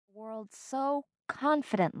smiled so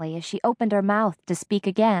confidently as she opened her mouth to speak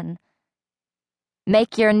again.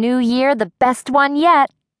 "Make your new year the best one yet,"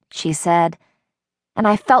 she said, and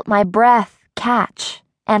I felt my breath catch,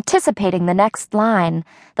 anticipating the next line,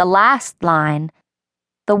 the last line,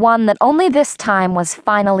 the one that only this time was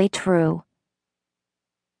finally true.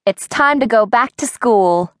 "It's time to go back to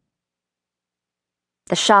school."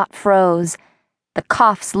 The shot froze, the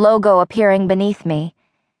cough's logo appearing beneath me.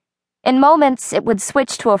 In moments, it would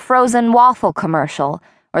switch to a frozen waffle commercial,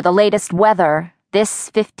 or the latest weather, this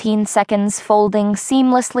 15 seconds folding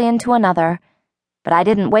seamlessly into another, but I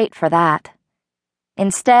didn't wait for that.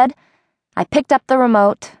 Instead, I picked up the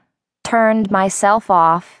remote, turned myself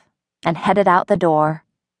off, and headed out the door.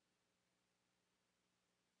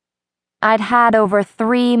 I'd had over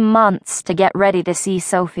 3 months to get ready to see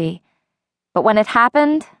Sophie, but when it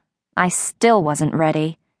happened, I still wasn't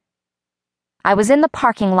ready. I was in the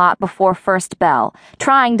parking lot before first bell,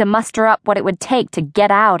 trying to muster up what it would take to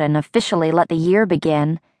get out and officially let the year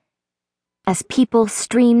begin. As people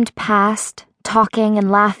streamed past, talking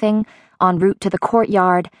and laughing, en route to the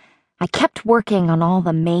courtyard, I kept working on all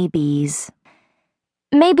the maybes.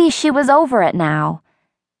 Maybe she was over it now.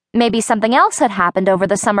 Maybe something else had happened over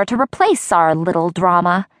the summer to replace our little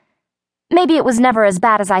drama. Maybe it was never as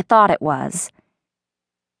bad as I thought it was.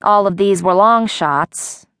 All of these were long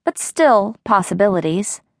shots, but still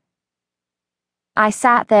possibilities. I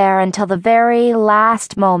sat there until the very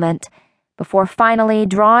last moment, before finally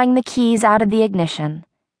drawing the keys out of the ignition.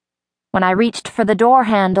 When I reached for the door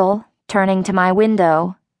handle, turning to my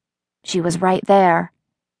window, she was right there.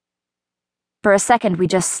 For a second we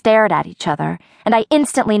just stared at each other, and I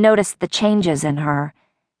instantly noticed the changes in her.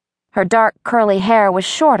 Her dark curly hair was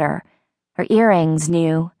shorter, her earrings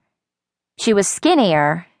new. She was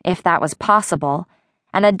skinnier, if that was possible,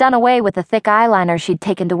 and had done away with the thick eyeliner she'd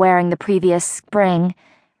taken to wearing the previous spring,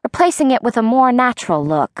 replacing it with a more natural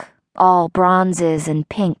look, all bronzes and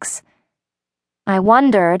pinks. I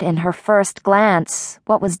wondered, in her first glance,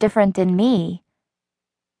 what was different in me.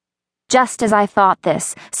 Just as I thought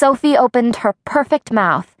this, Sophie opened her perfect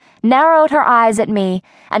mouth, narrowed her eyes at me,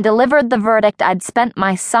 and delivered the verdict I'd spent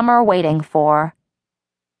my summer waiting for.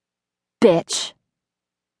 "Bitch."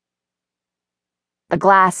 The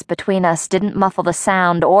glass between us didn't muffle the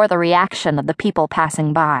sound or the reaction of the people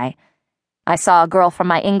passing by. I saw a girl from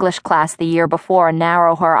my English class the year before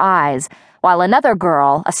narrow her eyes, while another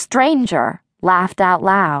girl, a stranger, laughed out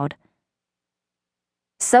loud.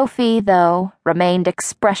 Sophie, though, remained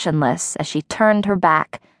expressionless as she turned her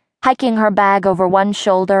back, hiking her bag over one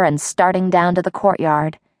shoulder and starting down to the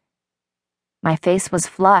courtyard. My face was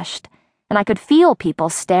flushed, and I could feel people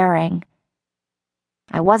staring.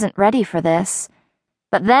 I wasn't ready for this.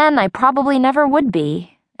 But then I probably never would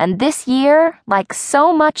be, and this year, like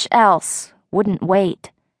so much else, wouldn't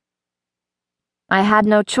wait. I had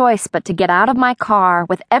no choice but to get out of my car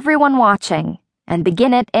with everyone watching and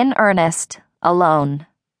begin it in earnest, alone.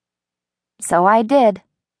 So I did.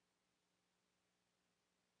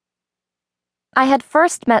 I had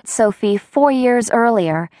first met Sophie 4 years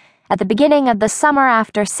earlier, at the beginning of the summer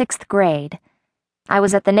after 6th grade. I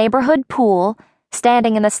was at the neighborhood pool,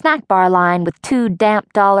 standing in the snack bar line with 2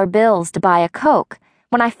 damp dollar bills to buy a Coke,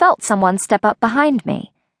 when I felt someone step up behind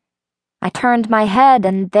me. I turned my head,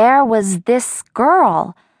 and there was this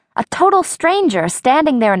girl, a total stranger,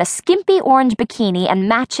 standing there in a skimpy orange bikini and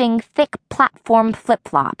matching thick platform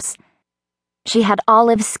flip-flops. She had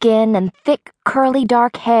olive skin and thick, curly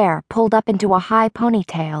dark hair pulled up into a high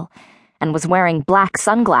ponytail, and was wearing black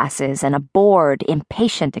sunglasses and a bored,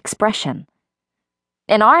 impatient expression.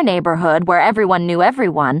 In our neighborhood, where everyone knew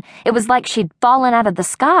everyone, it was like she'd fallen out of the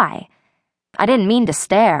sky. I didn't mean to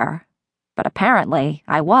stare, but apparently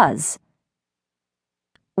I was.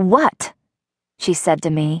 "What?" she said to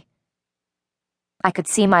me. I could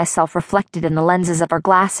see myself reflected in the lenses of her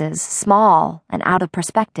glasses, small and out of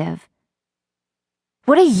perspective.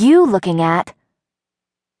 "What are you looking at?"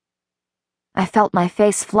 I felt my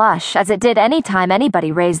face flush, as it did any time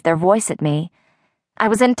anybody raised their voice at me. I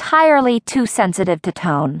was entirely too sensitive to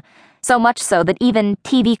tone, so much so that even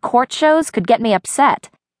TV court shows could get me upset.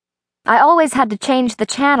 I always had to change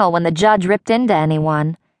the channel when the judge ripped into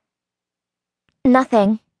anyone.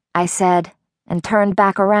 "Nothing," I said, and turned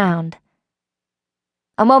back around.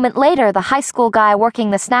 A moment later, the high school guy working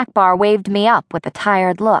the snack bar waved me up with a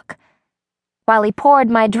tired look. While he poured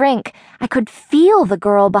my drink, I could feel the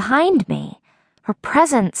girl behind me, her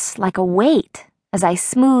presence like a weight, as I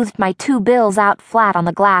smoothed my 2 bills out flat on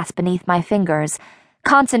the glass beneath my fingers,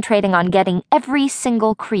 concentrating on getting every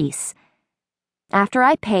single crease. After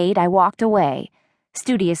I paid, I walked away,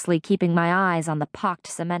 studiously keeping my eyes on the pocked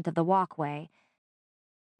cement of the walkway,